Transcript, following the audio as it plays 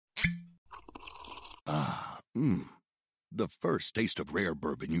The first taste of rare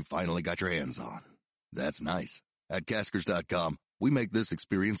bourbon you finally got your hands on. That's nice. At Caskers.com, we make this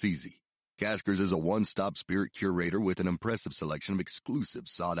experience easy. Caskers is a one-stop spirit curator with an impressive selection of exclusive,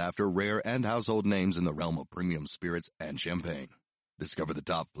 sought-after, rare, and household names in the realm of premium spirits and champagne. Discover the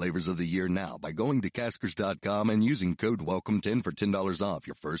top flavors of the year now by going to Caskers.com and using code WELCOME10 for $10 off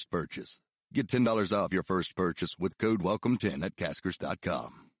your first purchase. Get $10 off your first purchase with code WELCOME10 at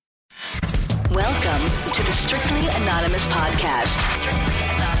Caskers.com. Welcome to the Strictly Anonymous Podcast.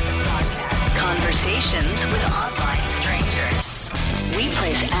 Conversations with online strangers. We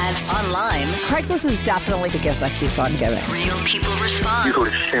place ads online. Craigslist is definitely the gift that keeps on giving. Real people respond. You go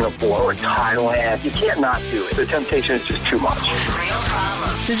to Singapore or Thailand, you can't not do it. The temptation is just too much. Real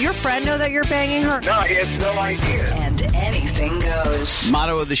problems. Does your friend know that you're banging her? No, he has no idea. And anything goes.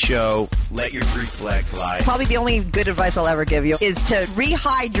 Motto of the show, let your Greek flag fly. Probably the only good advice I'll ever give you is to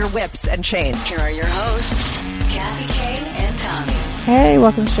re-hide your whips and chains. Here are your hosts, Kathy Kane and Tommy. Hey,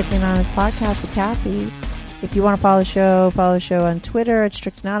 welcome to Strictly Anonymous Podcast with Kathy. If you want to follow the show on Twitter at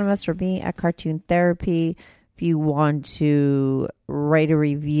Strict Anonymous or me at Cartoon Therapy. If you want to write a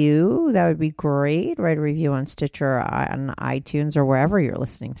review, that would be great. Write a review on Stitcher, on iTunes, or wherever you're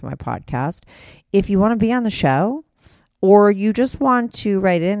listening to my podcast. If you want to be on the show, or you just want to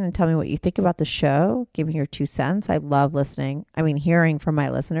write in and tell me what you think about the show, give me your 2 cents. I love hearing from my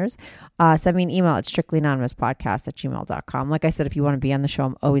listeners. Send me an email at strictlyanonymouspodcast@gmail.com. Like I said, if you want to be on the show,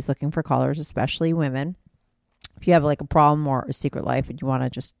 I'm always looking for callers, especially women. If you have like a problem or a secret life and you want to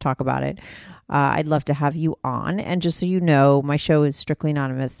just talk about it, I'd love to have you on. And just so you know, my show is strictly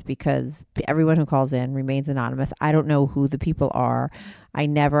anonymous because everyone who calls in remains anonymous. I don't know who the people are. I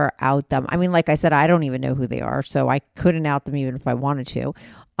never out them. I mean, like I said, I don't even know who they are, so I couldn't out them even if I wanted to.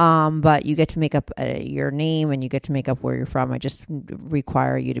 But you get to make up your name and you get to make up where you're from. I just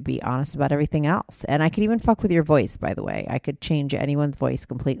require you to be honest about everything else. And I could even fuck with your voice, by the way. I could change anyone's voice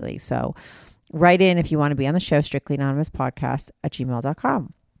completely. So write in if you want to be on the show,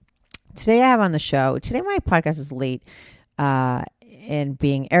 strictlyanonymouspodcast@gmail.com. Today I have on the show, my podcast is late in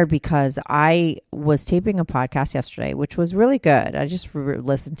being aired because I was taping a podcast yesterday, which was really good. I just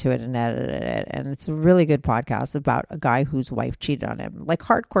listened to it and edited it. And it's a really good podcast about a guy whose wife cheated on him, like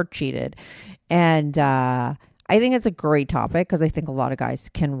hardcore cheated. And I think it's a great topic because I think a lot of guys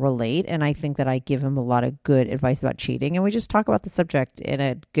can relate. And I think that I give him a lot of good advice about cheating. And we just talk about the subject in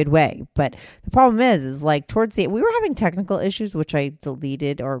a good way. But the problem is like towards we were having technical issues, which I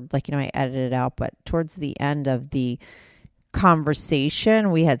deleted or I edited out. But towards the end of the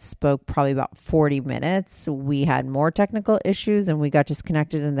conversation, we had spoke probably about 40 minutes. We had more technical issues and we got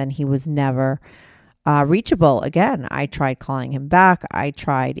disconnected. And then he was never reachable again. I tried calling him back. I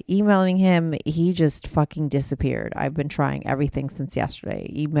tried emailing him. He just fucking disappeared. I've been trying everything since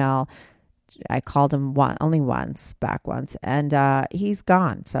yesterday. Email. I called him only once, and he's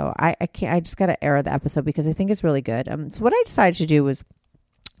gone. So I can't. I just got to air the episode because I think it's really good. So what I decided to do was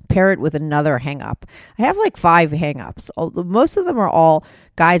pair it with another hang up. I have like 5 hang ups. Most of them are all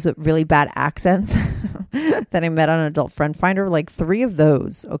guys with really bad accents that I met on Adult Friend Finder. Like 3 of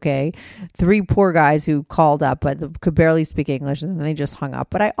those, okay? 3 poor guys who called up but could barely speak English and then they just hung up.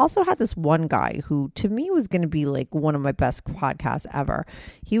 But I also had this one guy who to me was going to be like one of my best podcasts ever.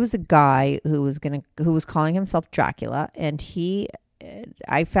 He was a guy who was calling himself Dracula, and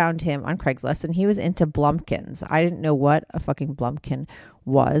I found him on Craigslist and he was into Blumpkins. I didn't know what a fucking Blumpkin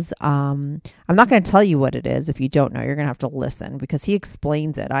was. I'm not going to tell you what it is. If you don't know, you're going to have to listen because he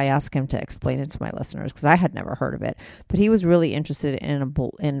explains it. I asked him to explain it to my listeners because I had never heard of it, but he was really interested in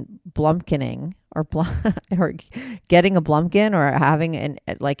Blumpkining or getting a Blumpkin or having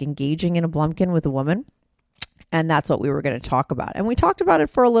engaging in a Blumpkin with a woman. And that's what we were going to talk about. And we talked about it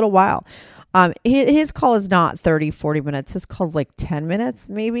for a little while. His call is not 30, 40 minutes. His call is like 10 minutes,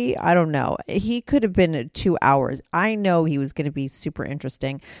 maybe. I don't know. He could have been 2 hours. I know he was going to be super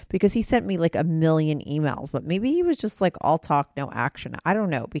interesting because he sent me like a million emails, but maybe he was just like all talk, no action. I don't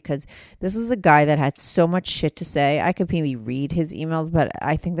know, because this was a guy that had so much shit to say. I could maybe read his emails, but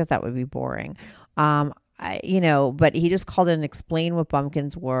I think that would be boring. But he just called in and explained what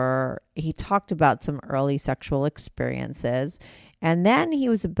Blumpkins were. He talked about some early sexual experiences. And then he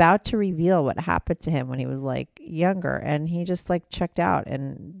was about to reveal what happened to him when he was like younger. And he just like checked out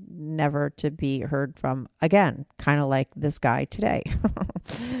and never to be heard from again. Kind of like this guy today.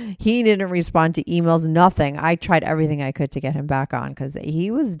 He didn't respond to emails, nothing. I tried everything I could to get him back on because he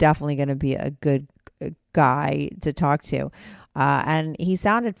was definitely going to be a good guy to talk to. And he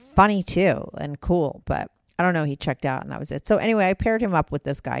sounded funny too and cool, but I don't know. He checked out and that was it. So anyway, I paired him up with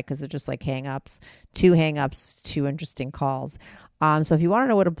this guy because they're just like hang-ups, 2 interesting calls. So if you want to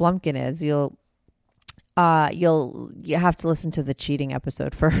know what a Blumpkin is, you have to listen to the cheating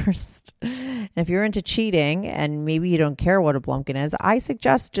episode first. And if you're into cheating and maybe you don't care what a Blumpkin is, I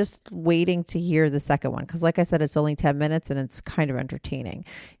suggest just waiting to hear the second one. Because like I said, it's only 10 minutes and it's kind of entertaining.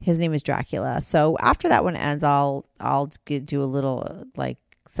 His name is Dracula. So after that one ends, I'll do a little like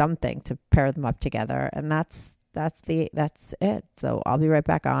something to pair them up together. And that's it. So I'll be right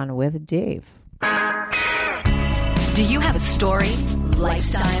back on with Dave. Do you have a story,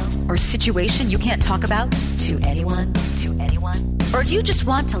 lifestyle, or situation you can't talk about to anyone? Or do you just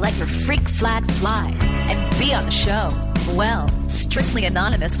want to let your freak flag fly and be on the show? Well, Strictly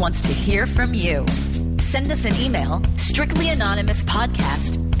Anonymous wants to hear from you. Send us an email,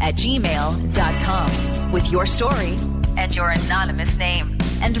 strictlyanonymouspodcast@gmail.com with your story and your anonymous name.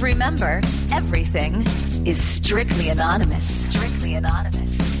 And remember, everything is strictly anonymous. Strictly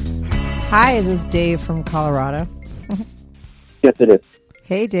Anonymous. Hi, this is Dave from Colorado. Yes, it is.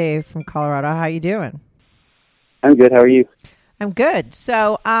 Hey, Dave from Colorado. How you doing? I'm good. How are you? I'm good.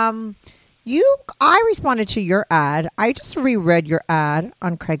 So, I responded to your ad. I just reread your ad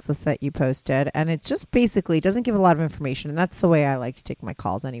on Craigslist that you posted, and it just basically doesn't give a lot of information, and that's the way I like to take my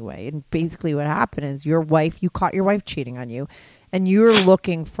calls anyway. And basically what happened is you caught your wife cheating on you, and you're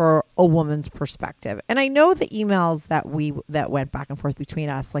looking for a woman's perspective. And I know the emails that went back and forth between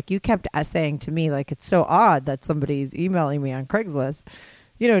us, like you kept saying to me, like, it's so odd that somebody's emailing me on Craigslist,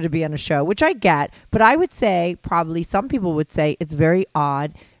 to be on a show, which I get. But I would say probably some people would say it's very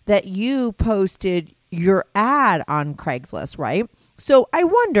odd that you posted your ad on Craigslist, right? So I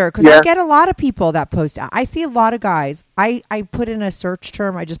wonder, because I get a lot of people that post. I see a lot of guys. I put in a search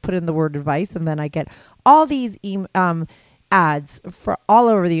term. I just put in the word advice, and then I get all these ads for all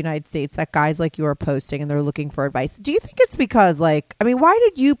over the United States that guys like you are posting, and they're looking for advice. Do you think it's because, why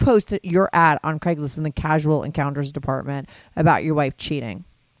did you post your ad on Craigslist in the casual encounters department about your wife cheating?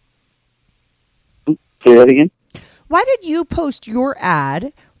 Say that again? Why did you post your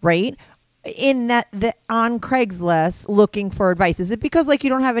ad, right, on Craigslist looking for advice? Is it because you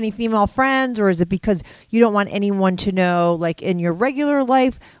don't have any female friends, or is it because you don't want anyone to know, in your regular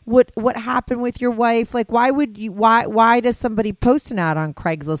life, what happened with your wife? Why does somebody post an ad on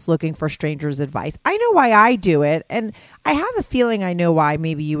Craigslist looking for strangers' advice? I know why I do it, and I have a feeling I know why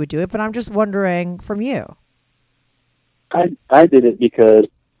maybe you would do it, but I'm just wondering from you. I did it because,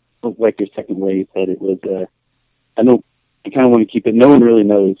 like your second way you said, it was, I kind of want to keep it. No one really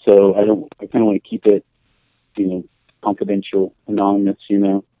knows, so I kind of want to keep it, confidential, anonymous. I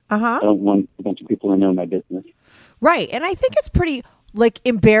don't want a bunch of people to know my business. Right, and I think it's pretty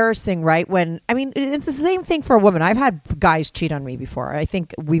embarrassing, right? It's the same thing for a woman. I've had guys cheat on me before. I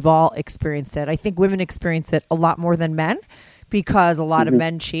think we've all experienced it. I think women experience it a lot more than men, because a lot of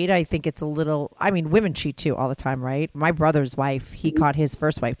men cheat. I think it's a little, women cheat too all the time, right? My brother's wife, he caught his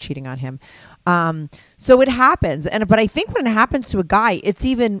first wife cheating on him. So it happens. But I think when it happens to a guy, it's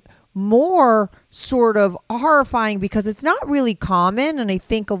even more sort of horrifying because it's not really common. And I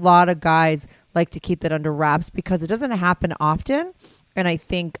think a lot of guys like to keep that under wraps because it doesn't happen often. And I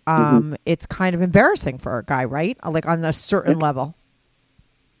think it's kind of embarrassing for a guy, right? On a certain level.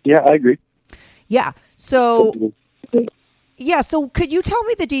 Yeah, I agree. Yeah. So... Yeah, so could you tell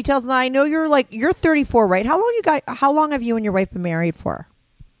me the details? Now I know you're 34, right? How long have you and your wife been married for?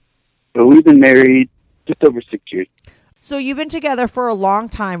 Well, we've been married just over 6 years. So you've been together for a long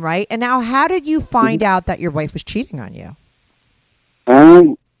time, right? And now how did you find out that your wife was cheating on you?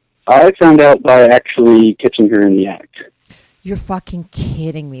 I found out by actually catching her in the act. You're fucking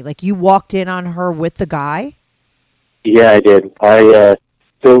kidding me. You walked in on her with the guy? Yeah, I did. I'm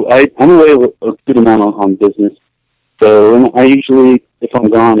away a good amount on business. So I usually, if I'm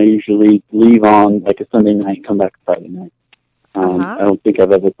gone, I usually leave on a Sunday night and come back Friday night. I don't think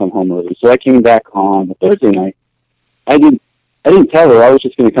I've ever come home early. So I came back on a Thursday night. I didn't tell her. I was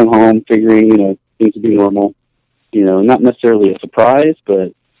just going to come home figuring, things would be normal. Not necessarily a surprise,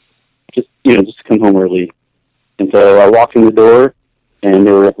 but just to come home early. And so I walked in the door, and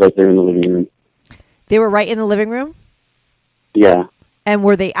they were right there in the living room. They were right in the living room? Yeah. And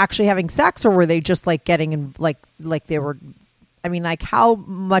were they actually having sex, or were they just getting in, they were? How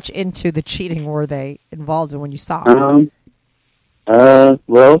much into the cheating were they involved in when you saw?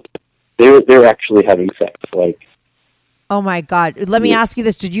 Well, they were actually having sex. Oh my God! Let me ask you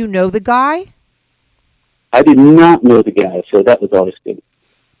this: did you know the guy? I did not know the guy, so that was always good.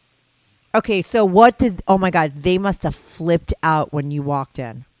 Okay, so what did? Oh my God! They must have flipped out when you walked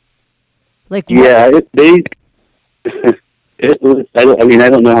in. Yeah, they. It was, I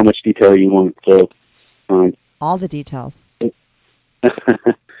don't know how much detail you want, so... all the details. So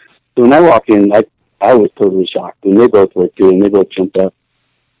when I walked in, I was totally shocked, and they both were too, and they both jumped up.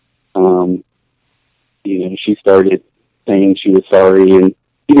 she started saying she was sorry, and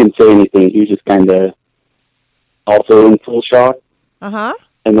he didn't say anything. He was just kind of also in full shock. Uh-huh.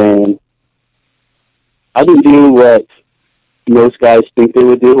 And then I didn't do what most guys think they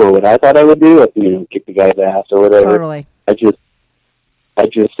would do, or what I thought I would do, kick the guy's ass or whatever. Totally. I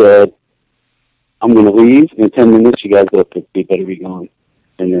just said, I'm going to leave. In 10 minutes, you guys look, you better be gone.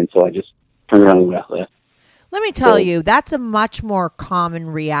 And then so I just turned around and left. Let me tell you, that's a much more common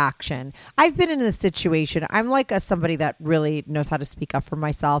reaction. I've been in this situation. I'm like somebody that really knows how to speak up for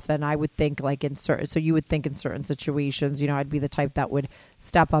myself, and I would think so you would think in certain situations, I'd be the type that would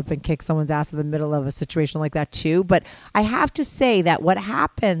step up and kick someone's ass in the middle of a situation like that too. But I have to say that what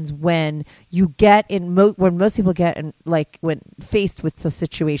happens when you get when most people get in, like when faced with a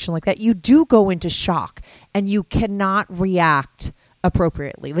situation like that, you do go into shock and you cannot react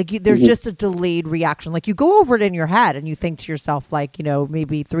appropriately. Like there's just a delayed reaction. Like you go over it in your head and you think to yourself, like,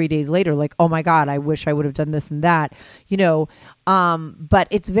 maybe 3 days later, like, oh my God, I wish I would have done this and that, but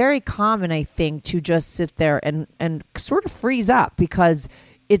it's very common, I think, to just sit there and sort of freeze up because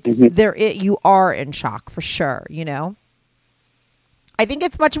you are in shock for sure, I think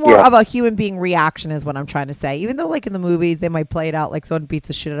it's much more of a human being reaction is what I'm trying to say. Even though like in the movies, they might play it out like someone beats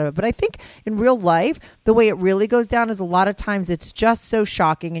the shit out of it. But I think in real life, the way it really goes down is a lot of times it's just so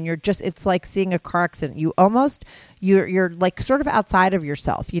shocking and it's like seeing a car accident. You're like sort of outside of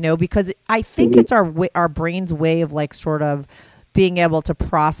yourself, because I think it's our brain's way of like sort of being able to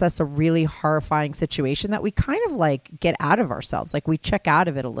process a really horrifying situation that we kind of like get out of ourselves. Like we check out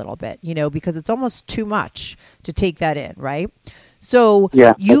of it a little bit, because it's almost too much to take that in, right? So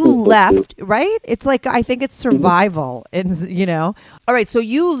you left, right? It's like, I think it's survival and, all right. So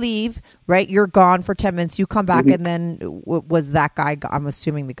you leave, right? You're gone for 10 minutes. You come back and then was that guy, I'm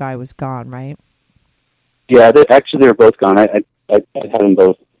assuming the guy was gone, right? Yeah, they were both gone. I had them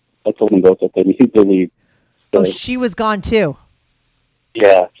both. I told them both that they need to leave. So, she was gone too.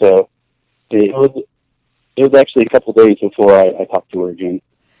 Yeah. So it was actually a couple days before I talked to her again.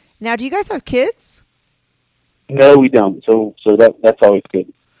 Now, do you guys have kids? No, we don't. So that's always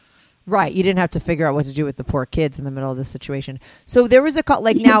good. Right. You didn't have to figure out what to do with the poor kids in the middle of this situation. So there was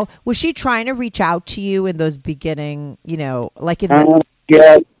now, was she trying to reach out to you in those beginning, like in the...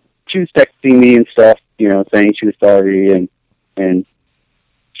 Yeah, she was texting me and stuff, saying she was sorry and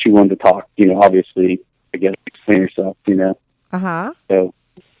she wanted to talk, obviously, I guess, explain herself, Uh-huh. So...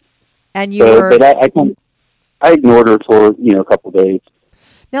 And you were... But I ignored her for, a couple days.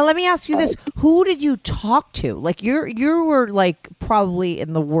 Now, let me ask you this. Who did you talk to? Like, you were, like, probably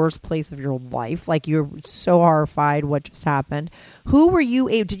in the worst place of your life. Like, you're so horrified what just happened. Who were you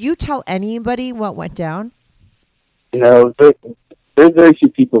did you tell anybody what went down? There's very few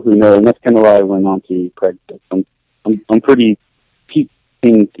people who know, and that's kind of why I went on to Craigslist. I'm pretty keep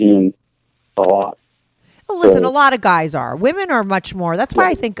things in a lot. Listen, a lot of guys are. Women are much more. That's why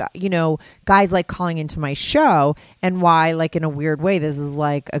I think, guys like calling into my show and why, like, in a weird way, this is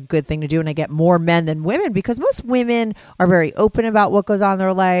like a good thing to do. And I get more men than women because most women are very open about what goes on in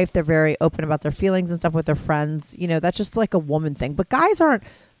their life. They're very open about their feelings and stuff with their friends. That's just like a woman thing. But guys aren't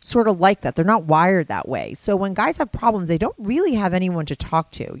sort of like that. They're not wired that way. So when guys have problems, they don't really have anyone to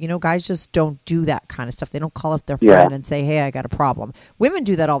talk to. Guys just don't do that kind of stuff. They don't call up their friend and say, hey, I got a problem. Women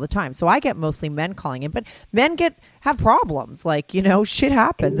do that all the time. So I get mostly men calling in, but men have problems. Like, shit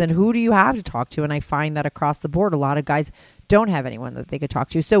happens. And who do you have to talk to? And I find that across the board, a lot of guys don't have anyone that they could talk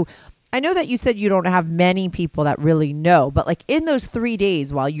to. So I know that you said you don't have many people that really know, but like in those 3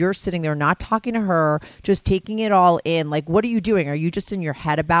 days while you're sitting there not talking to her, just taking it all in, like what are you doing? Are you just in your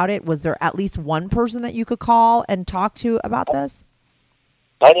head about it? Was there at least one person that you could call and talk to about this?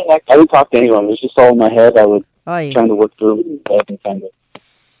 I didn't talk to anyone. It was just all in my head. I was trying to work through it and kind of...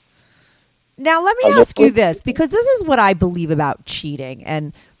 Now, let me ask you this, because this is what I believe about cheating.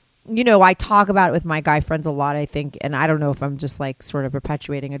 And I talk about it with my guy friends a lot, I think, and I don't know if I'm just like sort of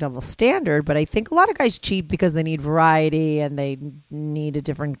perpetuating a double standard, but I think a lot of guys cheat because they need variety and they need a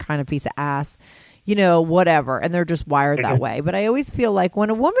different kind of piece of ass, whatever, and they're just wired that way. But I always feel like when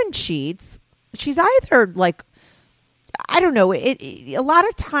a woman cheats, she's either like, I don't know, a lot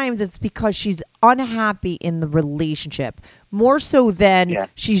of times it's because she's unhappy in the relationship, more so than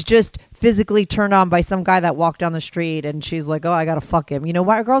she's just physically turned on by some guy that walked down the street and she's like, oh, I gotta fuck him.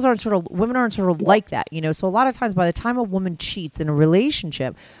 Women aren't sort of like that, so a lot of times by the time a woman cheats in a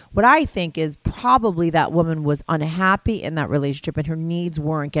relationship, what I think is probably that woman was unhappy in that relationship and her needs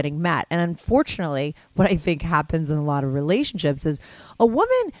weren't getting met. And unfortunately, what I think happens in a lot of relationships is a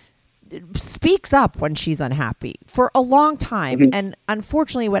woman speaks up when she's unhappy for a long time. Mm-hmm. And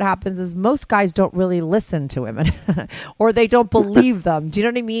unfortunately, what happens is most guys don't really listen to women or they don't believe them. Do you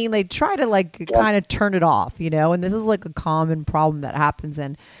know what I mean? They try to kind of turn it off, you know, and this is like a common problem that happens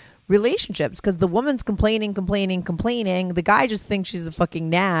in relationships because the woman's complaining. The guy just thinks she's a fucking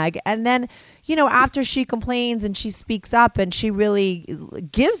nag. And then, you know, after she complains and she speaks up and she really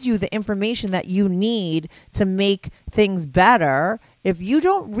gives you the information that you need to make things better, if you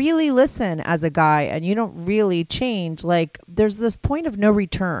don't really listen as a guy and you don't really change, like there's this point of no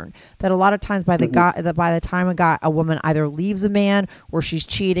return that a lot of times by the guy, that by the time a woman either leaves a man or she's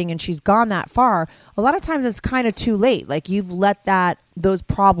cheating and she's gone that far, a lot of times it's kind of too late. Like you've let those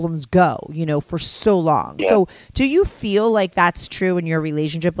problems go, you know, for so long. Yeah. So do you feel like that's true in your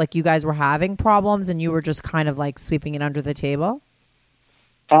relationship? Like you guys were having problems and you were just kind of like sweeping it under the table?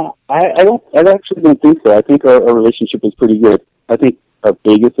 I actually don't think so. I think our relationship is pretty good. I think our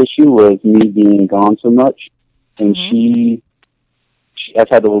biggest issue was me being gone so much, and I've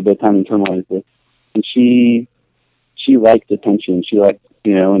had a little bit of time to internalize this, and she liked attention. She liked,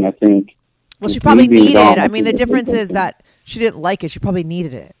 you know, and I think. Well, she probably needed it. I mean, the difference is that she didn't like it. She probably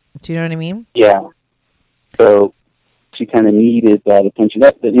needed it. Do you know what I mean? Yeah. So she kind of needed that attention.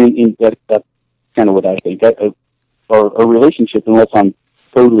 That's kind of what I think. Our relationship, unless I'm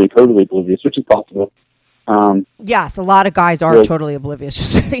totally oblivious, which is possible. Yes, a lot of guys are totally oblivious.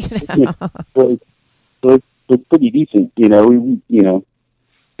 Just so you know. It's pretty decent, you know.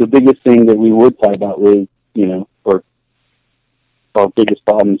 The biggest thing that we would fight about was, you know, or our biggest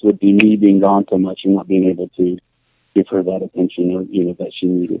problems would be me being gone so much and not being able to give her that attention or, you know, that she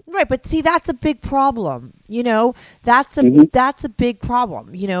needed. Right, but see, that's a big problem. You know, that's a big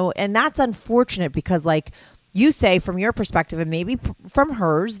problem. You know, and that's unfortunate because, like. You say from your perspective and maybe from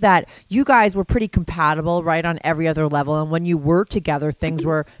hers that you guys were pretty compatible, right, on every other level. And when you were together, things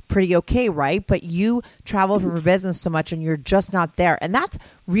were pretty okay, right? But you travel for business so much and you're just not there. And that's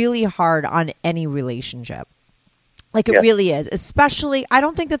really hard on any relationship. Like it really is. Especially, I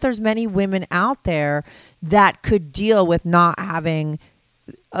don't think that there's many women out there that could deal with not having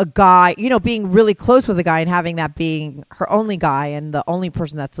a guy, you know, being really close with a guy and having that being her only guy and the only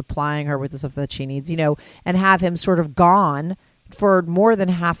person that's supplying her with the stuff that she needs, you know, and have him sort of gone for more than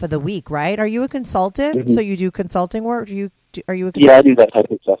half of the week, right? Are you a consultant? Mm-hmm. So you do consulting work? Are you a consultant? Yeah, I do that type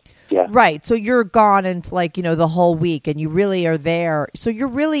of stuff. Yeah. Right. So you're gone into like, you know, the whole week and you really are there. So you're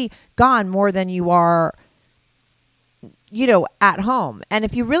really gone more than you are, you know, at home. And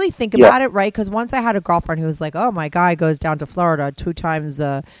if you really think about it, right, because once I had a girlfriend who was like, oh, my guy goes down to Florida 2 times,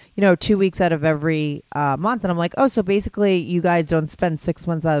 2 weeks out of every month. And I'm like, oh, so basically you guys don't spend 6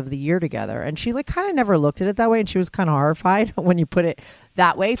 months out of the year together. And she like kind of never looked at it that way. And she was kind of horrified when you put it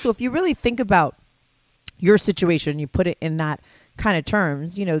that way. So if you really think about your situation, you put it in that kind of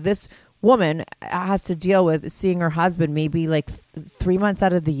terms, you know, this woman has to deal with seeing her husband maybe like 3 months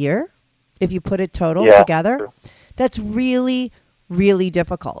out of the year, if you put it total together. Sure. That's really, really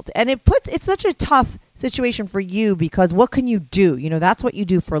difficult. And it's such a tough situation for you because what can you do? You know, that's what you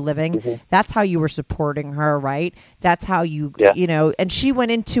do for a living. Mm-hmm. That's how you were supporting her, right? That's how you, you know, and she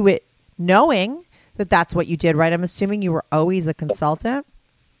went into it knowing that that's what you did, right? I'm assuming you were always a consultant.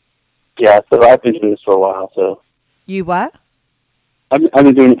 Yeah, so I've been doing this for a while, so. You what? I've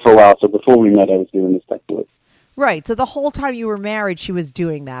been doing it for a while, so before we met, I was doing this type of work. Right, so the whole time you were married, she was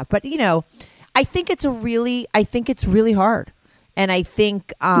doing that. But, you know, I think it's really hard. And I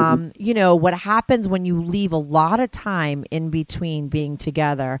think, you know, what happens when you leave a lot of time in between being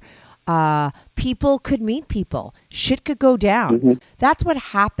together, people could meet people. Shit could go down. Mm-hmm. That's what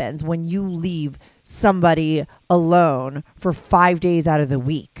happens when you leave somebody alone for 5 days out of the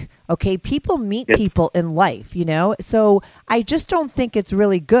week. Okay, people meet people in life, you know? So I just don't think it's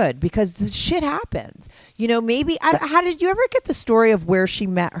really good because shit happens. You know, maybe, how did you ever get the story of where she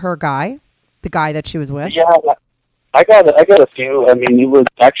met her guy? The guy that she was with? Yeah, I got a few. I mean, it was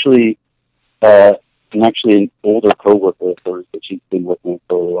actually an older coworker of hers that she's been with me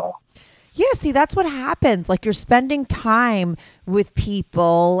for a while. Yeah, see, that's what happens. Like you're spending time with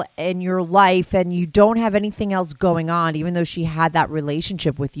people in your life and you don't have anything else going on, even though she had that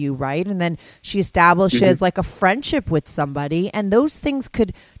relationship with you, right? And then she establishes like a friendship with somebody and those things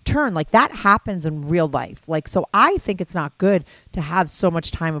could turn. Like that happens in real life. Like, so I think it's not good to have so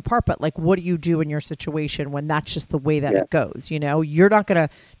much time apart, but like, what do you do in your situation when that's just the way that it goes? You know, you're not going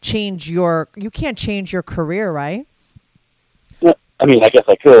to you can't change your career, right? Yeah, I mean, I guess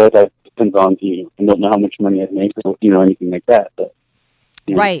I could. Depends on, you know, I don't know how much money I make or, you know, anything like that. But,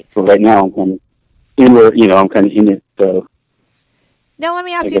 you know, right. So right now I'm kind of in it, so. Now let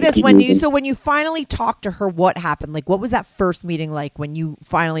me ask you this: when you finally talked to her, what happened? Like, what was that first meeting like when you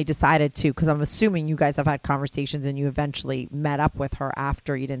finally decided to? Because I'm assuming you guys have had conversations and you eventually met up with her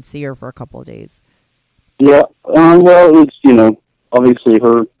after you didn't see her for a couple of days. Yeah, well, it was, obviously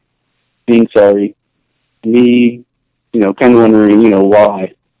her being sorry, me, kind of wondering,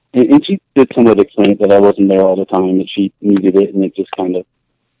 why. And she did somewhat explain that I wasn't there all the time, that she needed it, and it just kind of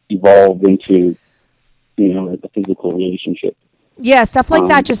evolved into, a physical relationship. Yeah, stuff like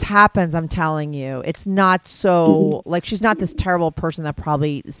that just happens, I'm telling you. It's not so, like, she's not this terrible person that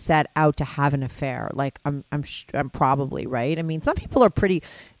probably set out to have an affair. Like, I'm probably, right? I mean, some people are pretty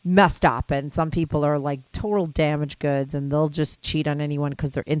messed up, and some people are, like, total damaged goods, and they'll just cheat on anyone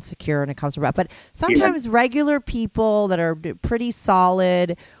because they're insecure and it comes about. But sometimes regular people that are pretty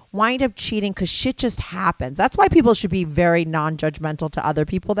solid wind up cheating because shit just happens. That's why people should be very non-judgmental to other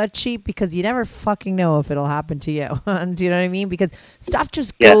people that cheat, because you never fucking know if it'll happen to you. Do you know what I mean? Because stuff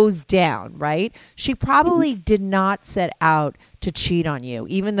just goes down, right? She probably did not set out to cheat on you,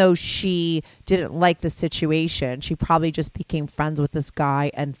 even though she didn't like the situation. She probably just became friends with this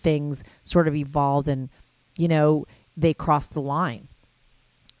guy and things sort of evolved and, they crossed the line.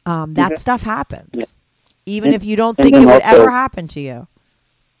 That stuff happens, even if you don't think it would ever happen to you.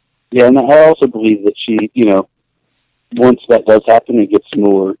 Yeah, and I also believe that she, once that does happen, it gets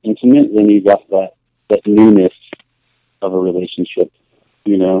more intimate, then you got that newness of a relationship,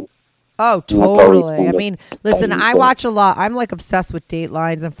 Oh, totally. I mean, listen, I watch a lot. I'm like obsessed with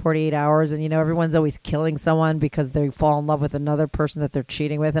Datelines and 48 Hours, and everyone's always killing someone because they fall in love with another person that they're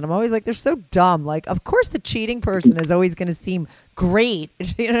cheating with, and I'm always like, they're so dumb. Like, of course the cheating person is always going to seem great,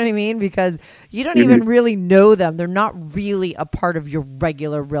 you know what I mean? Because you don't even really know them. They're not really a part of your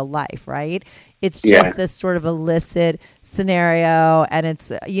regular real life, right? It's just this sort of illicit scenario, and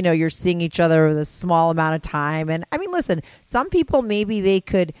it's, you're seeing each other with a small amount of time. And I mean, listen, some people, maybe they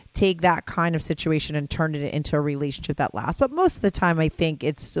could take that kind of situation and turn it into a relationship that lasts. But most of the time, I think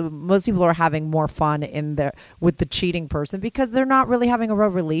most people are having more fun with the cheating person because they're not really having a real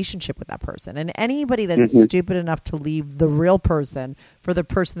relationship with that person. And anybody that's stupid enough to leave the real person for the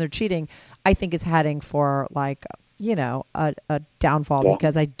person they're cheating, I think is heading for like, a downfall,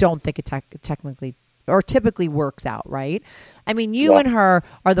 because I don't think it technically or typically works out, right? I mean, you and her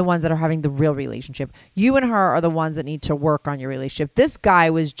are the ones that are having the real relationship. You and her are the ones that need to work on your relationship. This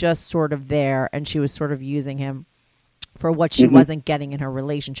guy was just sort of there, and she was sort of using him for what she wasn't getting in her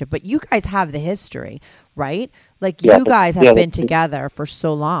relationship. But you guys have the history, right? Like, you guys have been together for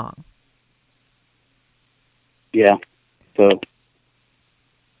so long. Yeah. So...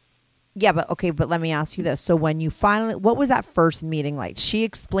 Yeah, but let me ask you this. So when you finally, what was that first meeting like? She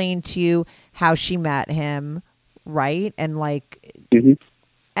explained to you how she met him, right? And like,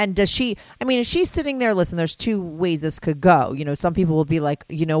 and does she, I mean, is she sitting there, listen, there's two ways this could go. Some people will be like,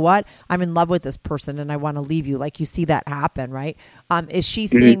 you know what? I'm in love with this person and I want to leave you. Like, you see that happen, right? Is she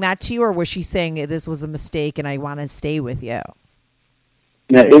saying that to you, or was she saying this was a mistake and I want to stay with you?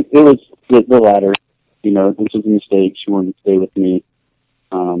 No, it was the latter. This was a mistake. She wanted to stay with me.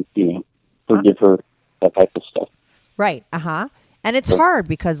 Forgive her, that type of stuff. Right. And it's hard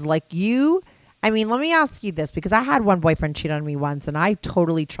because, like, let me ask you this, because I had one boyfriend cheat on me once and I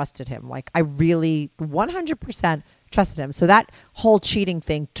totally trusted him. Like, I really 100% trusted him. So that whole cheating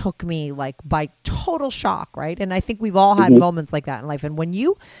thing took me like by total shock, right? And I think we've all had moments like that in life. And when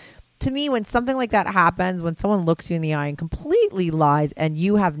something like that happens, when someone looks you in the eye and completely lies and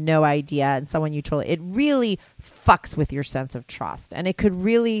you have no idea, and someone you totally, it really fucks with your sense of trust, and it could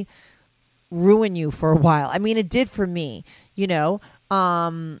really ruin you for a while. I mean, it did for me, so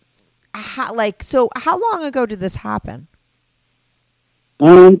how long ago did this happen? A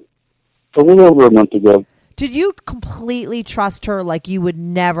little over a month ago. Did you completely trust her? Like, you would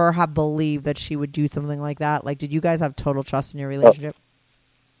never have believed that she would do something like that? Like, did you guys have total trust in your relationship?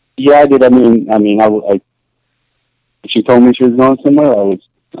 Yeah, I did. I mean, if she told me she was going somewhere,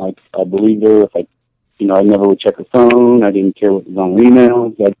 I believed her. If I never would check her phone. I didn't care what was on her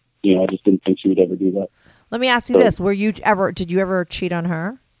emails. I just didn't think she would ever do that. Let me ask you this: did you ever cheat on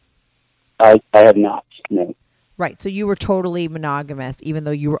her? I have not. No. Right. So you were totally monogamous, even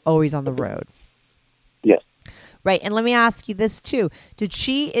though you were always on the road. Yes. Right. And let me ask you this too. Did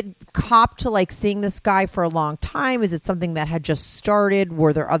she cop to like seeing this guy for a long time? Is it something that had just started?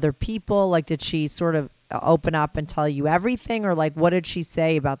 Were there other people? Like, did she sort of open up and tell you everything? Or like, what did she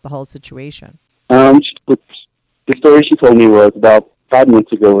say about the whole situation? The story she told me was about 5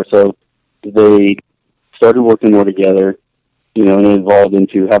 months ago or so, they started working more together, and it evolved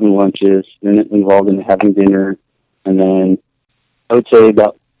into having lunches, and it evolved into having dinner. And then I would say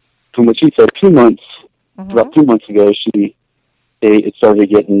from what she said, 2 months, about 2 months ago, she it started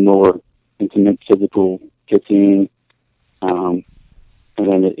getting more intimate, physical kissing, and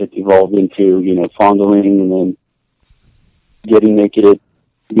then it evolved into, fondling, and then getting naked,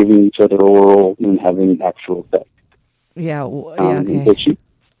 giving each other oral, and having actual sex. Yeah. Okay.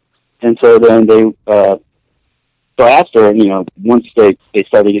 And so then so I asked her, once they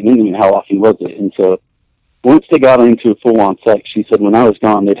started getting into it, how often was it? And so once they got into full-on sex, she said when I was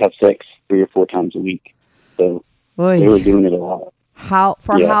gone, they'd have sex 3 or 4 times a week. So they were doing it a lot.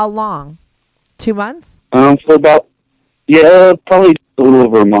 How long? 2 months? For about, probably a little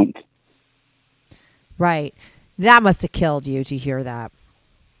over a month. Right. That must have killed you to hear that.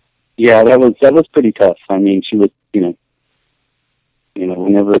 Yeah, that was pretty tough. I mean, she was,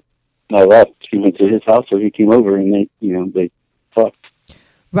 whenever I left, she went to his house or he came over and they fucked.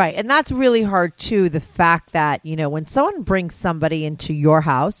 Right. And that's really hard too. The fact that, when someone brings somebody into your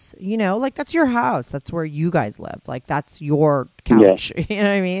house, like that's your house. That's where you guys live. Like that's your couch. Yeah. You know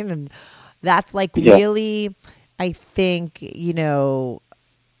what I mean? And that's like really, I think,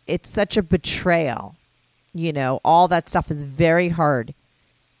 it's such a betrayal. All that stuff is very hard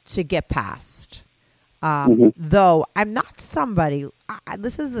to get past. Though I'm not somebody,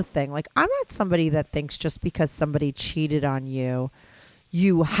 this is the thing, like I'm not somebody that thinks just because somebody cheated on you,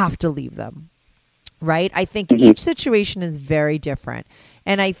 you have to leave them, right? I think each situation is very different.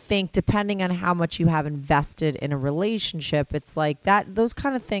 And I think depending on how much you have invested in a relationship, it's like that, those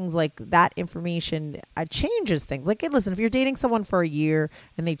kind of things, like that information changes things. Like, hey, listen, if you're dating someone for a year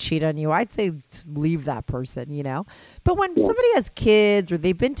and they cheat on you, I'd say leave that person, But when somebody has kids or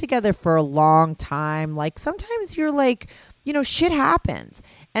they've been together for a long time, like sometimes you're like, shit happens.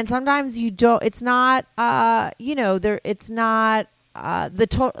 And sometimes you don't, it's not, it's not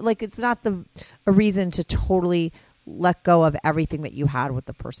it's not a reason to totally let go of everything that you had with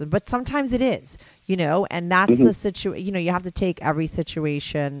the person, but sometimes it is, and that's the situation. You have to take every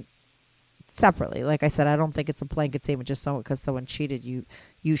situation separately. Like I said, I don't think it's a blanket statement just because someone cheated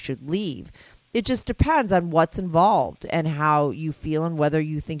you should leave. It just depends on what's involved and how you feel and whether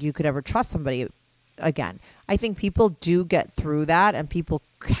you think you could ever trust somebody again. I think people do get through that and people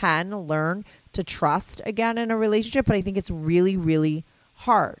can learn to trust again in a relationship, but I think it's really, really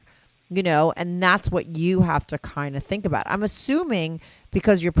hard, and that's what you have to kind of think about. I'm assuming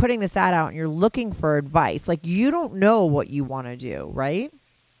because you're putting this ad out and you're looking for advice, like you don't know what you want to do, right?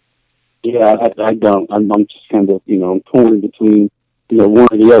 Yeah, I don't. I'm just kind of, I'm torn between, one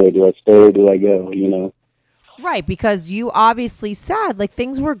or the other. Do I stay or do I go, Right, because you obviously said like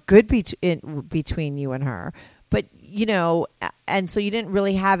things were good between you and her, but and so you didn't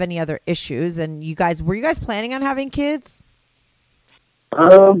really have any other issues. And were you guys planning on having kids?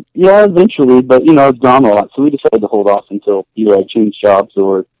 Yeah, eventually, but it's gone a lot, so we decided to hold off until either I change jobs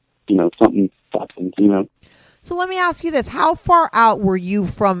or something happens. So let me ask you this: how far out were you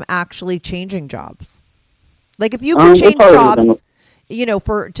from actually changing jobs? Like if you could change jobs.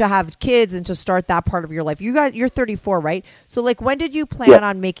 To have kids and to start that part of your life. You're 34, right? So like, when did you plan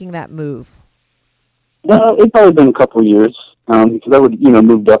on making that move? Well, it's probably been a couple of years, because I would,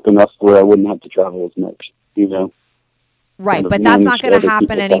 moved up enough where I wouldn't have to travel as much, Right, but that's not going to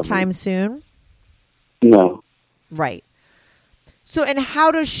happen anytime soon? No. Right. So, and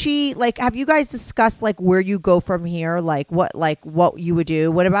how does she, have you guys discussed, where you go from here? What you would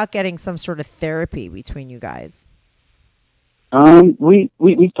do? What about getting some sort of therapy between you guys? We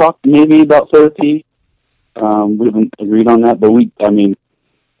talked maybe about therapy. We haven't agreed on that, but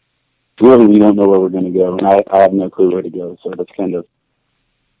really we don't know where we're going to go, and I have no clue where to go. So that's kind of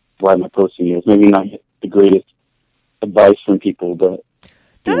why my posting is maybe not the greatest advice from people, but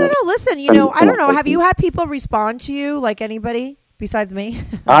no. Listen, I don't know. Have you had people respond to you, like anybody besides me?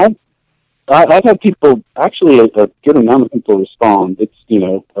 I've had people, actually a good amount of people respond. It's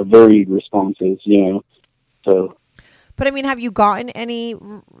are very responsive, so. But have you gotten any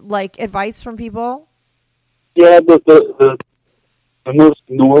advice from people? Yeah, the most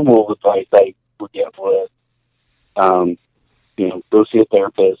normal advice I would get was, go see a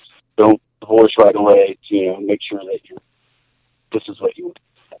therapist. Don't divorce right away. Make sure that this is what you want.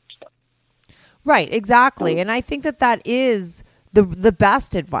 Right, exactly. And I think that is the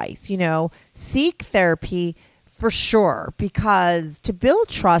best advice. Seek therapy for sure, because to build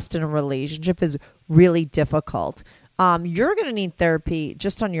trust in a relationship is really difficult. You're going to need therapy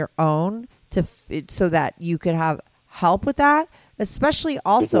just on your own so that you could have help with that, Especially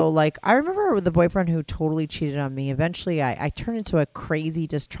also, like, I remember with the boyfriend who totally cheated on me. Eventually, I turned into a crazy,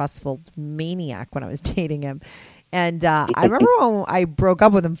 distrustful maniac when I was dating him. And I remember when I broke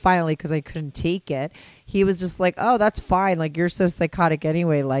up with him finally because I couldn't take it. He was just like, "Oh, that's fine. Like, you're so psychotic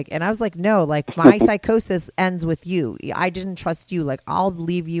anyway." Like, and I was like, "No, like my psychosis ends with you. I didn't trust you. Like, I'll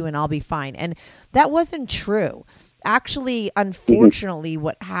leave you and I'll be fine." And that wasn't true. Actually, unfortunately,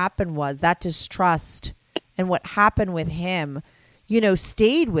 what happened was that distrust and what happened with him,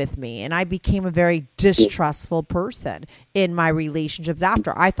 stayed with me, and I became a very distrustful person in my relationships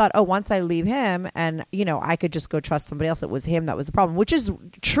after. I thought, oh, once I leave him and, I could just go trust somebody else. It was him that was the problem, which is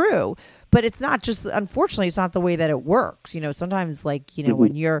true, but it's not just, unfortunately, it's not the way that it works. Sometimes like,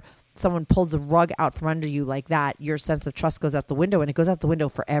 when someone pulls the rug out from under you like that, your sense of trust goes out the window, and it goes out the window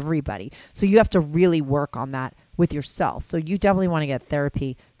for everybody. So you have to really work on that with yourself. So you definitely want to get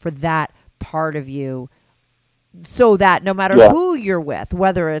therapy for that part of you, so that no matter who you're with,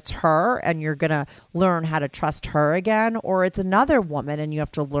 whether it's her and you're going to learn how to trust her again, or it's another woman and you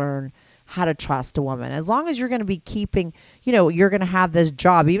have to learn how to trust a woman, as long as you're going to be keeping, you're going to have this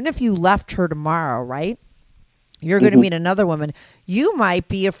job, even if you left her tomorrow, right? You're going to meet another woman. You might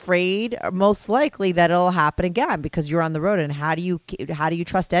be afraid, most likely, that it'll happen again because you're on the road. And how do you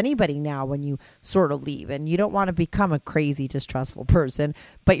trust anybody now when you sort of leave? And you don't want to become a crazy, distrustful person,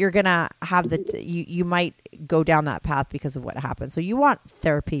 but you're going to have you might go down that path because of what happened. So you want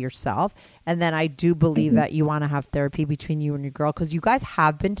therapy yourself. And then I do believe that you want to have therapy between you and your girl, because you guys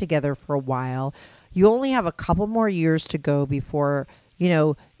have been together for a while. You only have a couple more years to go before,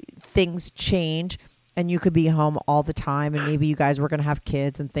 things change. And you could be home all the time, and maybe you guys were going to have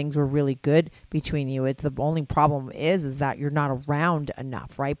kids and things were really good between you. It's the only problem is that you're not around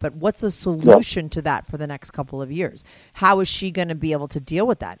enough, right? But what's the solution to that for the next couple of years? How is she going to be able to deal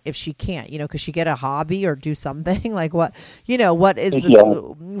with that if she can't? Could she get a hobby or do something like what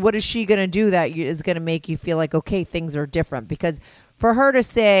is she going to do that is going to make you feel like, okay, things are different? Because for her to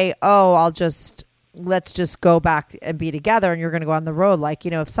say, oh, let's just go back and be together and you're going to go on the road. Like,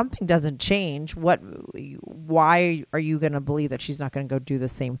 if something doesn't change, why are you going to believe that she's not going to go do the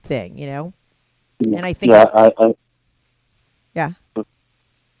same thing, And I think, I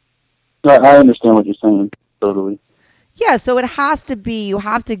understand what you're saying. Totally. Yeah. So you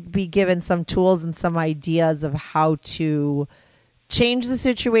have to be given some tools and some ideas of how to change the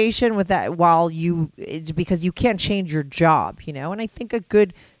situation with that because you can't change your job, and I think a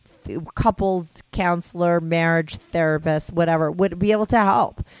good couples counselor, marriage therapist, whatever, would be able to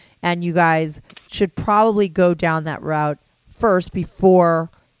help. And you guys should probably go down that route first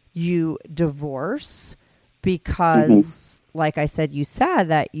before you divorce, because like I said, you said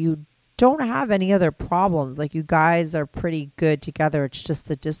that you don't have any other problems. Like, you guys are pretty good together. It's just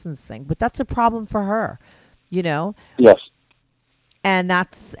the distance thing, but that's a problem for her, Yes. And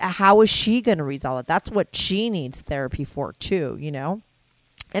how is she going to resolve it? That's what she needs therapy for too,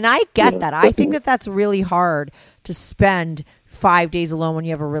 And I get that. I think that that's really hard to spend 5 days alone when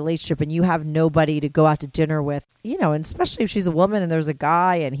you have a relationship and you have nobody to go out to dinner with, and especially if she's a woman and there's a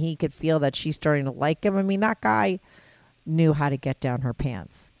guy and he could feel that she's starting to like him. I mean, that guy knew how to get down her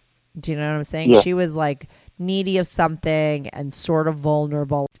pants. Do you know what I'm saying? Yeah. She was like needy of something and sort of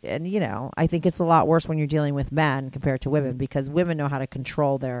vulnerable. And, I think it's a lot worse when you're dealing with men compared to women, because women know how to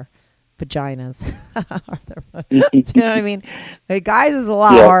control their vaginas. Do you know what I mean? The guys is a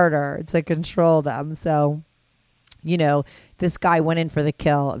lot harder to control them. So, this guy went in for the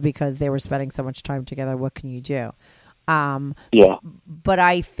kill because they were spending so much time together. What can you do? But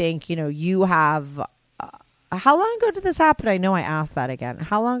I think, you have, how long ago did this happen? I know I asked that again.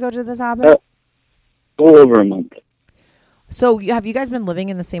 How long ago did this happen? A little over a month. So have you guys been living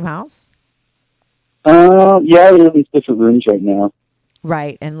in the same house? Yeah, we live in different rooms right now.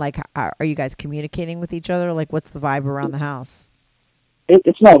 Right. And like, are you guys communicating with each other? Like, what's the vibe around the house?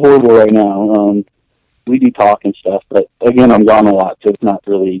 It's not horrible right now. We do talk and stuff, but again, I'm gone a lot, so it's not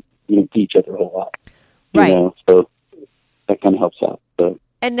really, see each other a whole lot. Right. So that kind of helps out. So.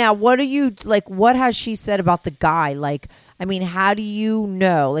 And now what has she said about the guy? Like, I mean, how do you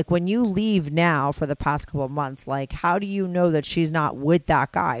know, like, when you leave now for the past couple of months, like, how do you know that she's not with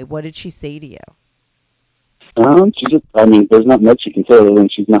that guy? What did she say to you? There's not much you can tell her,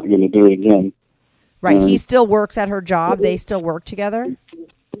 and she's not going to do it again. Right. He still works at her job. They still work together?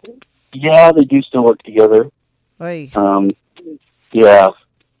 Yeah, they do still work together. Oy. Yeah.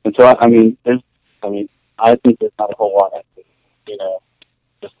 And so, I think there's not a whole lot,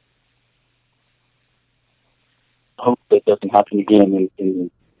 just hope that doesn't happen again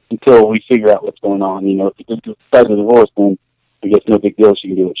and until we figure out what's going on. If you decide to divorce, then I guess no big deal. She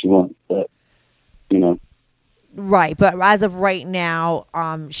can do what she wants. But, Right, but as of right now,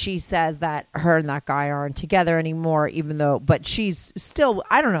 she says that her and that guy aren't together anymore, even though, but she's still,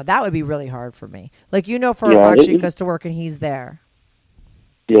 I don't know, that would be really hard for me. Like, for a fact she goes to work and he's there.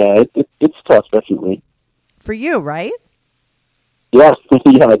 Yeah, it's tough, definitely. For you, right? Yeah,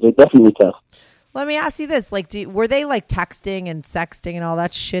 yeah, they're definitely tough. Let me ask you this, like, were they like texting and sexting and all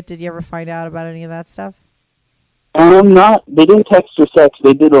that shit? Did you ever find out about any of that stuff? They didn't text or sex,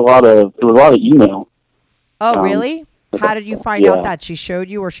 there was a lot of email. Oh, really? How did you find out that? She showed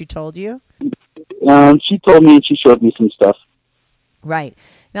you or she told you? She told me and she showed me some stuff. Right.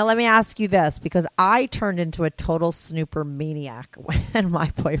 Now, let me ask you this, because I turned into a total snooper maniac when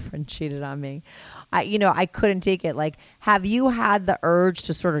my boyfriend cheated on me. I couldn't take it. Like, have you had the urge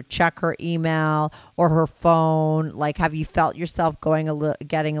to sort of check her email or her phone? Like, have you felt yourself getting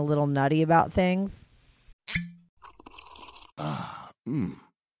a little nutty about things?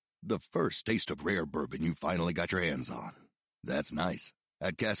 The first taste of rare bourbon you finally got your hands on. That's nice.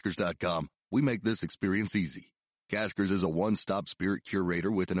 At Caskers.com, we make this experience easy. Caskers is a one-stop spirit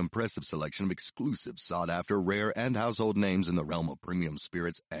curator with an impressive selection of exclusive, sought-after, rare, and household names in the realm of premium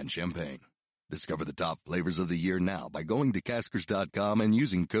spirits and champagne. Discover the top flavors of the year now by going to Caskers.com and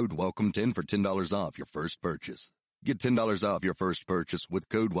using code WELCOME10 for $10 off your first purchase. Get $10 off your first purchase with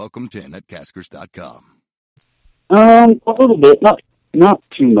code WELCOME10 at Caskers.com. A little bit, not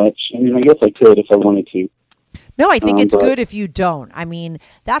too much. I mean, I guess I could if I wanted to. No, I think it's good if you don't. I mean,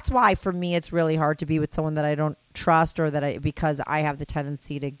 that's why for me it's really hard to be with someone that I don't trust or because I have the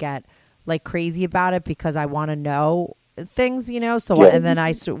tendency to get like crazy about it because I want to know things, So and then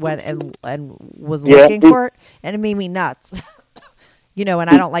I went and was looking for it, and it made me nuts. And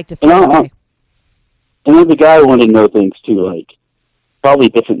I don't like to feel that way. And as a guy, I want to know things too, like probably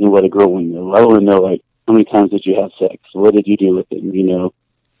different than what a girl would know. I want to know like how many times did you have sex? What did you do with it?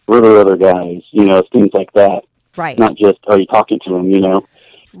 Were there other guys? Things like that. Right. Not just, are you talking to him,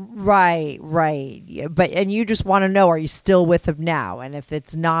 Right. Yeah, and you just want to know, are you still with him now? And if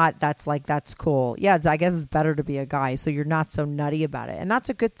it's not, that's cool. Yeah, I guess it's better to be a guy so you're not so nutty about it. And that's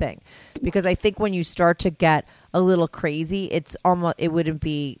a good thing because I think when you start to get a little crazy, it wouldn't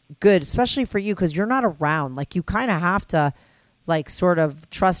be good, especially for you because you're not around. Like you kind of have to like sort of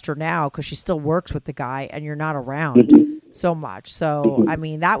trust her now because she still works with the guy and you're not around so much. So, I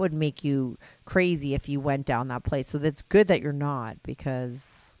mean, that would make you crazy if you went down that place. So that's good that you're not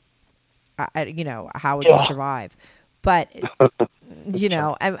because, how would you survive? But,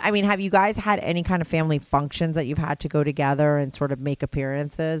 I mean, have you guys had any kind of family functions that you've had to go together and sort of make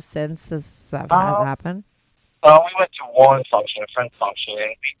appearances since this has happened? We went to one function, a friend's function,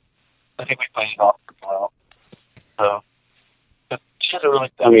 and I think we played it off pretty well. So. She hasn't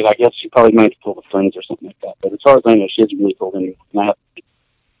really, I mean, I guess she probably might have told her friends or something like that. But as far as I know, she hasn't really told anyone.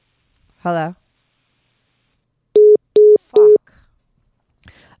 Hello? Fuck.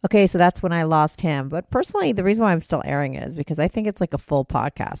 Okay, so that's when I lost him. But personally, the reason why I'm still airing it is because I think it's like a full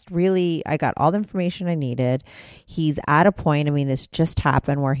podcast. Really, I got all the information I needed. He's at a point, I mean, this just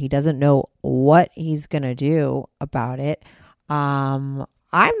happened where he doesn't know what he's going to do about it. I'm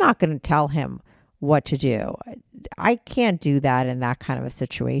not going to tell him what to do. I can't do that in that kind of a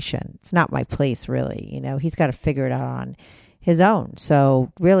situation. It's not my place, really. He's got to figure it out on his own.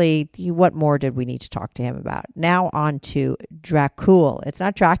 So really, what more did we need to talk to him about? Now on to Dracul. It's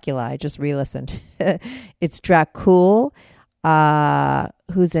not Dracula. I just re-listened. It's Dracul,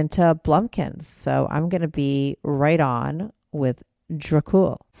 who's into Blumpkins. So I'm going to be right on with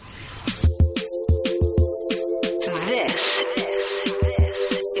Dracul.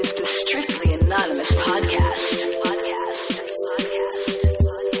 This is the Strictly Anonymous podcast.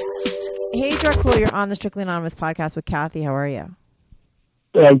 Hey, Dracul, you're on the Strictly Anonymous podcast with Kathy. How are you?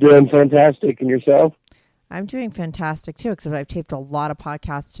 I'm doing fantastic. And yourself? I'm doing fantastic too, except I've taped a lot of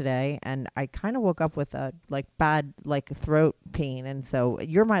podcasts today, and I kind of woke up with a bad throat pain, and so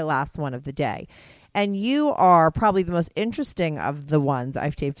you're my last one of the day. And you are probably the most interesting of the ones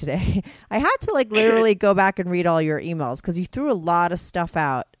I've taped today. I had to literally go back and read all your emails because you threw a lot of stuff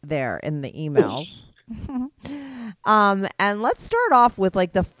out there in the emails. And let's start off with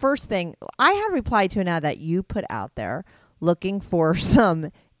the first thing. I had replied to an ad that you put out there looking for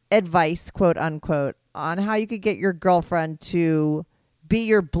some advice, quote unquote, on how you could get your girlfriend to be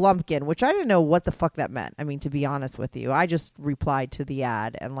your Blumpkin, which I didn't know what the fuck that meant. I mean, to be honest with you, I just replied to the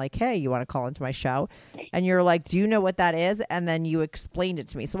ad and hey, you want to call into my show? And you're like, do you know what that is? And then you explained it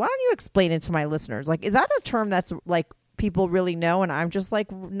to me. So why don't you explain it to my listeners? Is that a term that's people really know and I'm just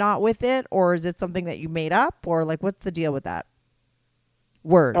not with it? Or is it something that you made up? Or what's the deal with that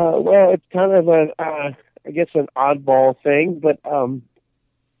word? Well, it's kind of I guess an oddball thing, but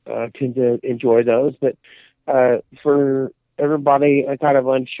tend to enjoy those. But for everybody kind of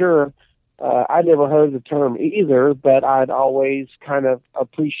unsure, I never heard the term either, but I'd always kind of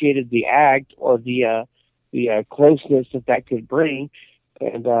appreciated the act or the closeness that could bring.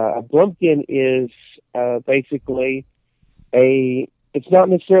 And a Blumpkin is basically it's not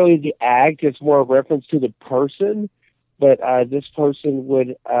necessarily the act, it's more a reference to the person, but this person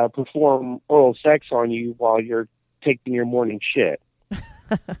would perform oral sex on you while you're taking your morning shit.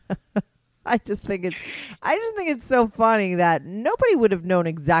 I just think it's so funny that nobody would have known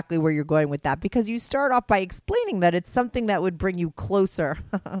exactly where you're going with that, because you start off by explaining that it's something that would bring you closer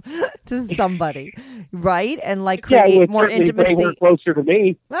to somebody, right? And like create more intimacy. Bring her closer to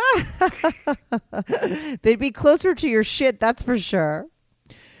me. They'd be closer to your shit, that's for sure.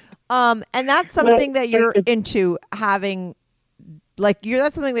 And that's something that you're into having.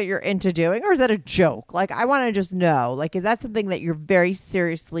 That's something that you're into doing, or is that a joke? Like, I want to just know, like, is that something that you're very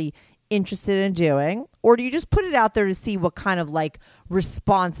seriously interested in doing, or do you just put it out there to see what kind of like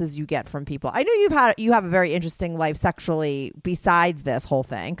responses you get from people? I know you have a very interesting life sexually besides this whole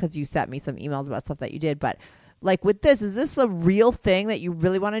thing, because you sent me some emails about stuff that you did, but like with this, is this a real thing that you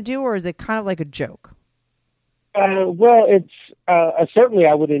really want to do, or is it kind of like a joke? Well, it's certainly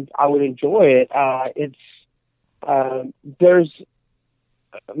I would enjoy it. There's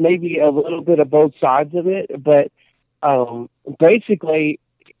maybe a little bit of both sides of it, but basically,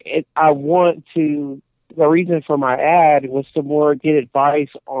 the reason for my ad was to more get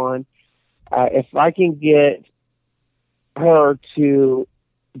advice on if I can get her to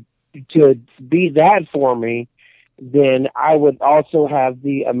be that for me, then I would also have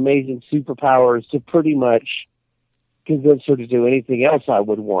the amazing superpowers to pretty much convince her to do anything else I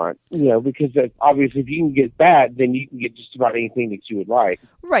would want, because obviously if you can get that, then you can get just about anything that you would like.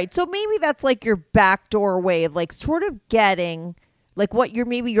 Right. So maybe that's like your backdoor way of like sort of getting like what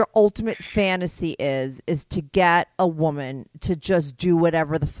your ultimate fantasy is to get a woman to just do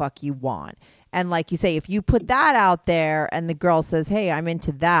whatever the fuck you want. And like you say, if you put that out there and the girl says, hey, I'm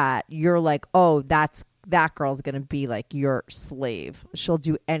into that, you're like, oh, that girl's going to be like your slave. She'll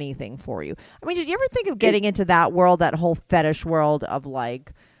do anything for you. I mean, did you ever think of getting into that world, that whole fetish world of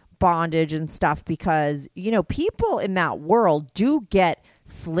like bondage and stuff? Because, people in that world do get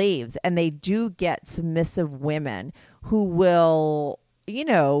slaves, and they do get submissive women who will,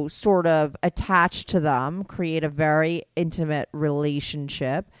 sort of attach to them, create a very intimate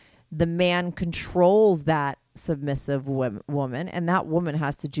relationship. The man controls that submissive woman, and that woman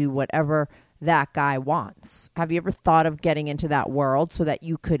has to do whatever that guy wants. Have you ever thought of getting into that world so that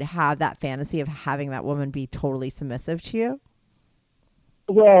you could have that fantasy of having that woman be totally submissive to you?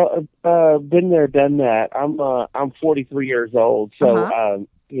 Well, been there, done that. I'm 43 years old, so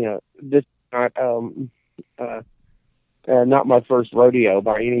this is not my first rodeo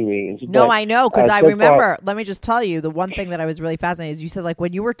by any means. No, but, I know, because I remember. Let me just tell you, the one thing that I was really fascinated is you said like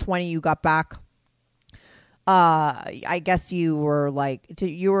when you were 20, you got back. I guess you were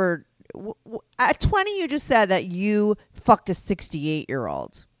at 20. You just said that you fucked a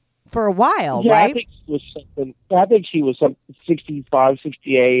 68-year-old for a while, right? I think she was 65,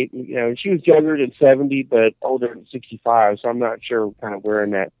 68. She was younger than 70, but older than 65. So I'm not sure kind of where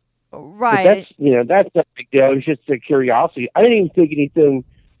in that. Right. But that's not a big deal. It's just a curiosity. I didn't even think anything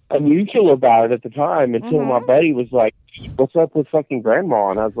unusual about it at the time until my buddy was like, what's up with fucking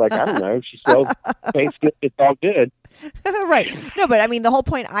grandma? And I was like, I don't know. She still tastes good. It's all good. Right. No, but I mean, the whole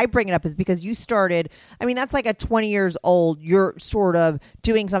point I bring it up is because you started, I mean, that's like at 20 years old, you're sort of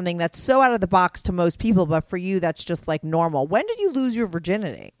doing something that's so out of the box to most people, but for you, that's just like normal. When did you lose your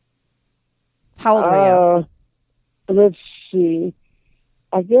virginity? How old were you? Let's see.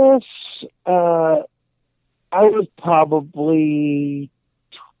 I guess I was probably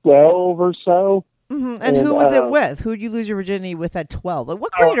 12 or so. Mm-hmm. And who was it with? Who did you lose your virginity with at 12? Like,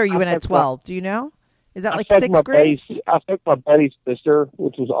 what grade are you in at 12? Do you know? Is that like sixth grade? I took my buddy's sister,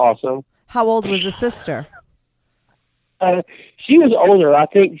 which was awesome. How old was the sister? She was older. I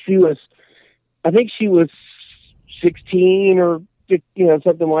think she was 16 or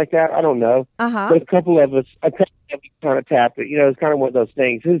something like that. I don't know. But a couple of us kind of tapped it. It's kind of one of those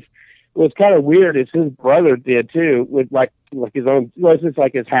things. What's kind of weird is his brother did too, with like his own. Well, it's just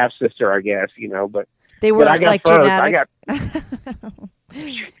like his half sister, I guess. But they were like first. genetic.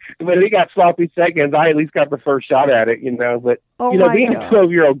 But he got sloppy seconds. I at least got the first shot at it. But being a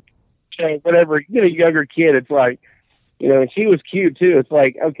 12-year-old, whatever, younger kid, it's like, and she was cute too. It's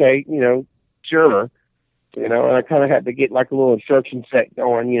like, okay, sure, and I kind of had to get like a little instruction set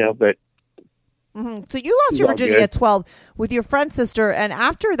going, but. Mm-hmm. So you lost your virginity at 12 with your friend's sister, and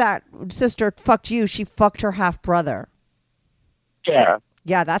after that sister fucked you, she fucked her half brother. Yeah.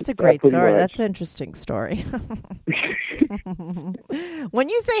 Yeah, that's a great pretty story. much. That's an interesting story. When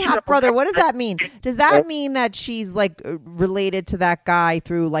you say half brother, what does that mean? Does that mean that she's like related to that guy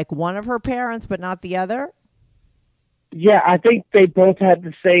through like one of her parents, but not the other? Yeah, I think they both had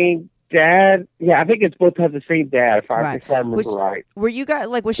the same dad. Yeah, I think it's both had the same dad, if I remember right. Were you guys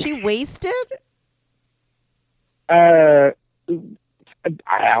like? Was she wasted? I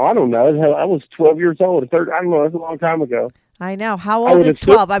don't know. I was 12 years old. I don't know. It was a long time ago. I know. How old is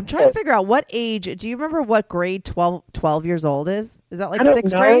 12? I'm trying to figure out what age. Do you remember what grade 12 years old is? Is that like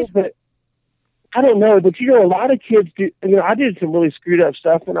sixth grade? But I don't know. But, a lot of kids do. I did some really screwed up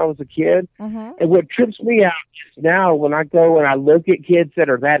stuff when I was a kid. Mm-hmm. And what trips me out is now when I go and I look at kids that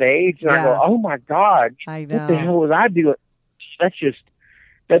are that age and I go, oh, my God. I know. What the hell was I doing? That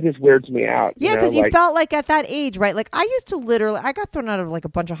just weirds me out. Yeah, because you felt like at that age, right? Like I used to I got thrown out of like a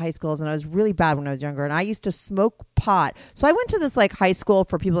bunch of high schools and I was really bad when I was younger and I used to smoke pot. So I went to this like high school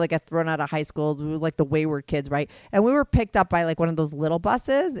for people that get thrown out of high school, like the wayward kids, right? And we were picked up by like one of those little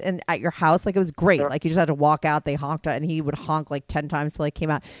buses and at your house, like it was great. Like you just had to walk out, they honked and he would honk like 10 times till I came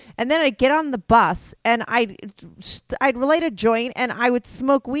out. And then I'd get on the bus and I'd relate a joint and I would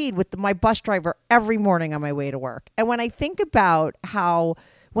smoke weed with my bus driver every morning on my way to work. And when I think about how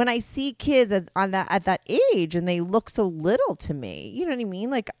when I see kids at that age and they look so little to me, you know what I mean?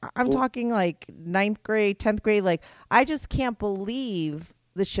 Like I'm talking like 9th grade, 10th grade. Like I just can't believe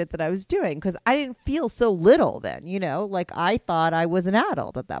the shit that I was doing because I didn't feel so little then, like I thought I was an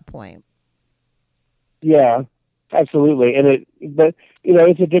adult at that point. Yeah, absolutely. And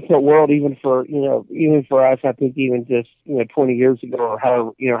it's a different world even for us. I think even just 20 years ago or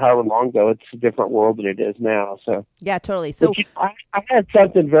however long ago, it's a different world than it is now. So yeah, totally. So I had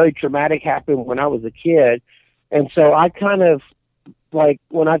something very traumatic happen when I was a kid, and so I kind of like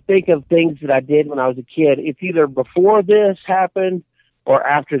when I think of things that I did when I was a kid, it's either before this happened or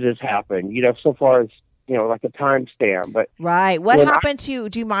after this happened. So far as like a timestamp. But right, what happened to you?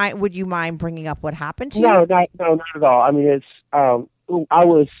 Would you mind bringing up what happened to you? No, not at all. I mean, it's I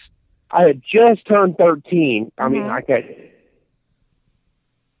had just turned 13. I mean, I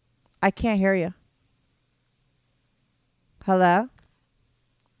can't hear you. Hello?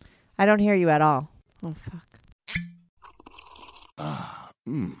 I don't hear you at all. Oh, fuck.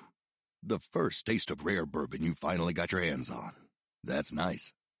 The first taste of rare bourbon you finally got your hands on. That's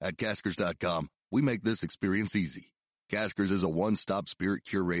nice. At Caskers.com, we make this experience easy. Caskers is a one-stop spirit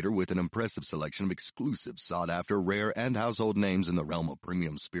curator with an impressive selection of exclusive, sought-after, rare, and household names in the realm of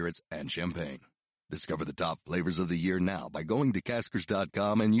premium spirits and champagne. Discover the top flavors of the year now by going to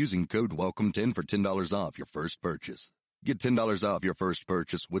Caskers.com and using code WELCOME10 for $10 off your first purchase. Get $10 off your first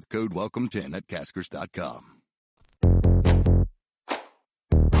purchase with code WELCOME10 at Caskers.com.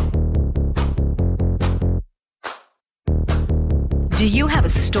 Do you have a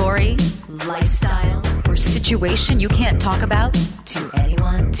story, lifestyle, or situation you can't talk about to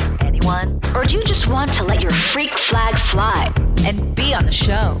anyone? Or do you just want to let your freak flag fly and be on the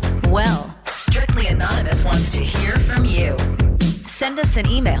show? Well, Strictly Anonymous wants to hear from you. Send us an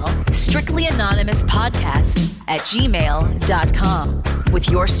email, strictlyanonymouspodcast@gmail.com with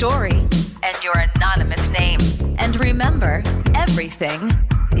your story and your anonymous name. And remember, everything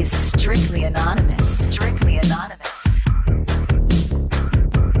is strictly anonymous. Strictly Anonymous.